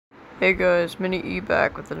Hey guys, Mini E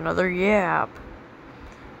back with another yap.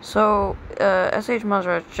 So, SH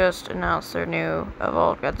Monsterarts just announced their new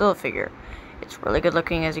evolved Godzilla figure. It's really good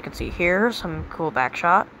looking, as you can see here, some cool back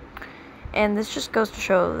shot. And this just goes to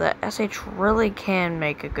show that SH really can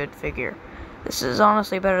make a good figure. This is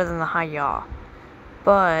honestly better than the hiya.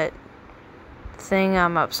 But, the thing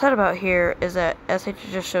I'm upset about here is that SH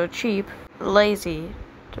is just so cheap, lazy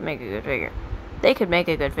to make a good figure. They could make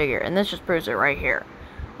a good figure, and this just proves it right here.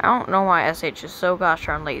 I don't know why SH is so gosh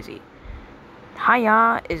darn lazy.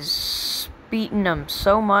 Hiya is beating them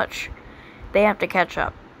so much, they have to catch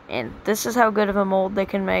up. And this is how good of a mold they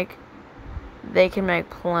can make. They can make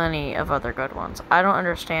plenty of other good ones. I don't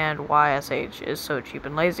understand why SH is so cheap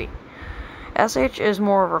and lazy. SH is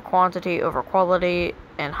more over quantity over quality,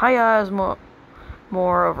 and hiya is more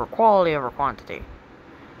over quality over quantity.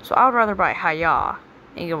 So I would rather buy hiya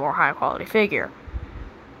and get a more high quality figure.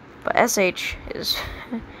 But SH is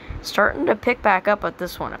starting to pick back up at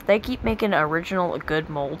this one. If they keep making original good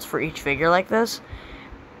molds for each figure like this,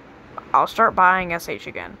 I'll start buying SH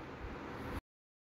again.